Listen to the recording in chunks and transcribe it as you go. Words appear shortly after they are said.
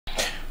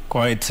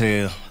Quite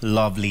a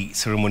lovely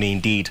ceremony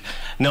indeed.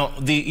 Now,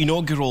 the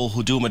inaugural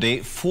Huduma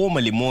Day,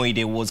 formerly Moi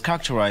Day, was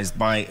characterized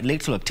by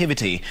little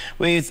activity,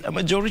 with a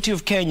majority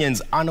of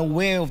Kenyans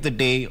unaware of the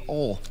day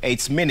or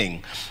its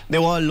meaning.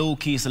 There were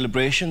low-key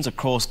celebrations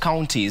across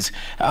counties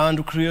and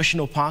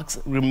recreational parks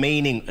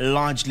remaining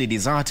largely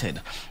deserted.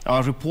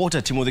 Our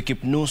reporter Timothy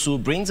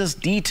Kipnusu brings us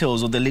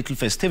details of the little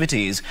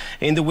festivities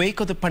in the wake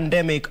of the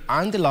pandemic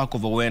and the lack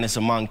of awareness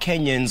among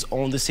Kenyans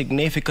on the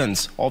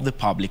significance of the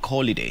public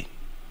holiday.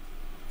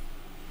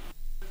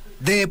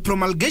 The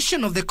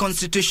promulgation of the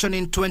Constitution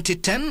in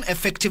 2010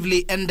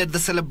 effectively ended the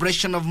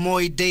celebration of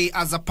Moi Day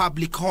as a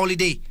public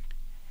holiday.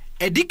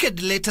 A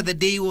decade later, the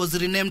day was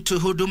renamed to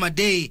Huduma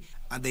Day,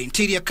 and the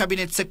Interior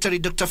Cabinet Secretary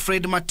Dr.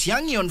 Fred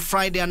Matiang'i on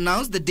Friday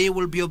announced the day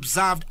will be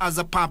observed as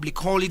a public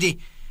holiday,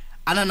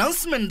 an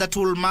announcement that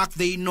will mark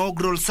the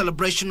inaugural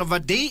celebration of a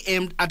day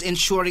aimed at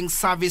ensuring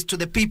service to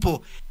the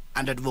people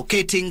and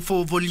advocating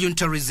for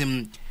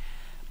voluntarism.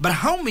 But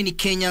how many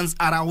Kenyans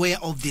are aware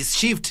of this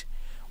shift?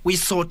 We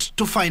sought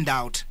to find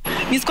out.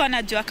 Nisikuwa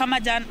najua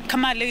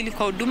kama leo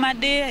ilikuwa Huduma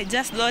Day, I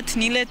just thought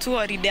ni ile tu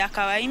holiday ya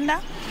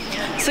kawaida.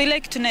 So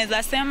ile kitu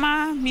naweza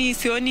sema, mi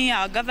sioni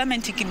our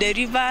government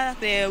ikideliver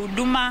the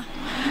Huduma,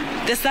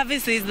 the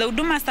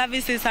Huduma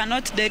services are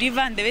not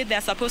delivered the way they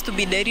are supposed to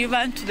be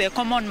delivered to the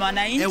common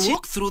mwananchi. A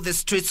walk through the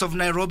streets of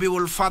Nairobi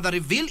will further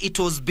reveal it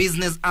was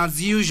business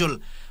as usual,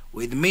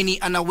 with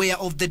many unaware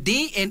of the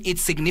day and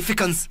its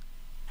significance.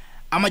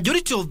 A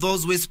majority of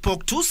those we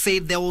spoke to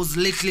said there was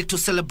little to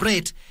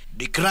celebrate,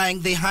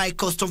 decrying the high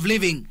cost of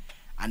living,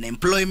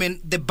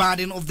 unemployment, the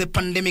burden of the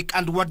pandemic,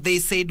 and what they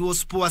said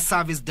was poor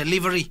service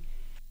delivery.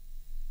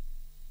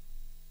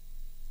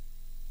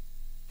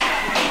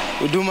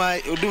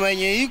 Huduma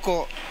yenye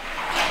iko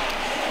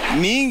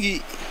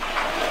mingi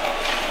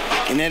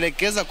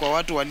inaelekeza kwa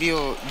watu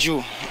walio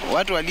juu.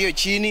 Watu walio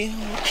chini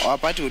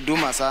hawapati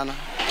huduma sana.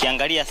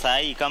 Kiangalia saa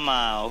hii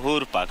kama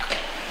Uhuru Park,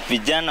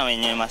 vijana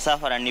wenye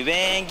masafara ni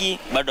wengi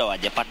bado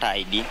hawajapata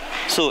ID.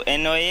 So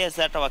NOS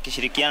hata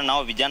wakishirikiana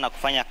nao vijana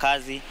kufanya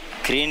kazi,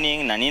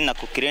 cleaning na nini na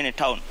kuclean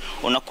town,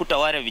 unakuta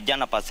wale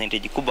vijana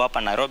percentage kubwa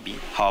hapa Nairobi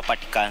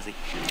hawapati kazi.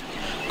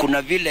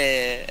 Kuna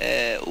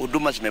vile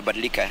huduma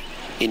zimebadilika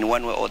in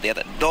one way or the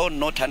other, though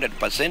not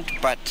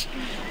 100%, but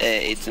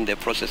it's in the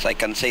process. I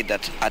can say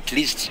that at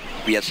least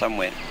we are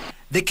somewhere.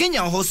 The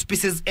Kenya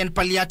Hospices and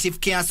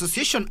Palliative Care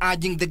Association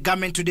urging the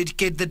government to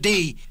dedicate the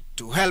day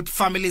to help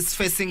families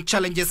facing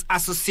challenges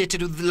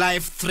associated with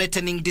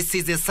life-threatening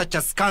diseases such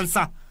as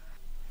cancer.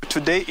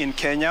 Today in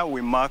Kenya,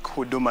 we mark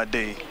Huduma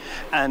Day.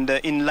 And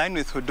in line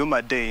with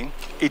Huduma Day,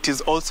 it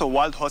is also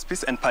World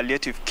Hospice and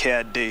Palliative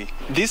Care Day.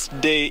 This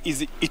day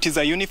is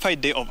a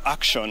unified day of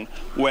action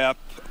where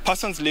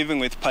persons living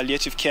with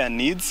palliative care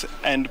needs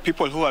and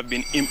people who have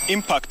been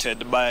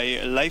impacted by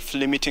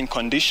life-limiting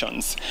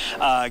conditions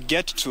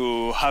get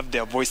to have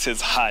their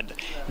voices heard.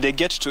 They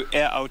get to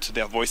air out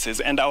their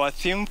voices. And our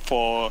theme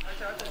for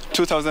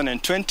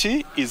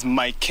 2020 is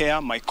My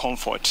Care, My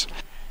Comfort.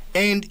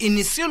 And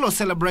initial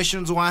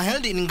celebrations were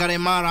held in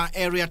Ngaremara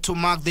area to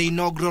mark the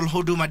inaugural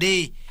Huduma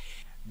Day.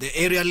 The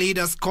area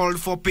leaders called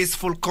for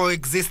peaceful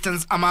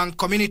coexistence among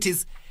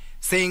communities,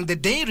 saying the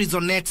day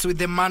resonates with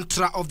the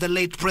mantra of the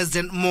late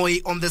President Moi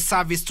on the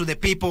service to the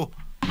people.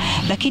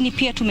 Lakini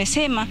pia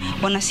tumesema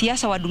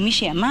wanasiasa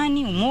wadumishe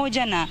amani,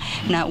 umoja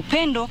na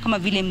upendo kama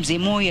vile mzee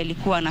Moi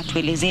alikuwa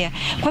anatuelezea.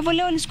 Kwa hivyo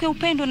leo ni siku ya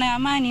upendo na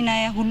amani na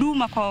ya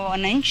huduma kwa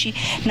wananchi,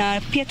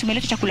 na pia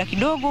tumeleta chakula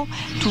kidogo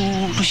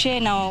tushare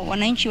na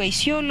wananchi wa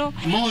Isiolo.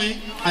 Moi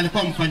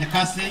alikuwa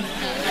mfanyakazi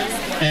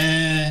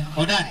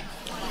hodari.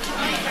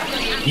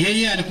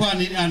 Yeye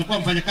alikuwa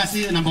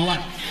mfanyakazi number 1.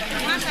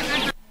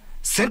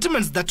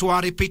 Sentiments that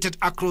were repeated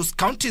across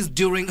counties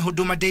during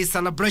Huduma Day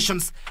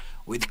celebrations,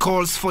 with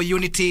calls for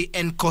unity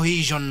and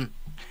cohesion.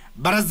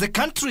 But as the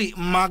country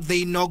marked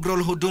the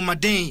inaugural Huduma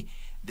Day,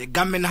 the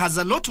government has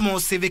a lot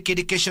more civic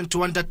education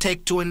to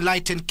undertake to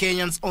enlighten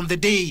Kenyans on the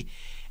day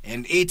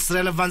and its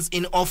relevance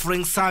in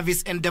offering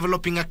service and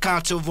developing a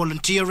culture of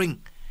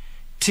volunteering.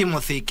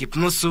 Timothy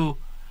Kipnusu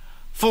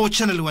for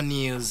Channel 1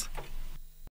 News.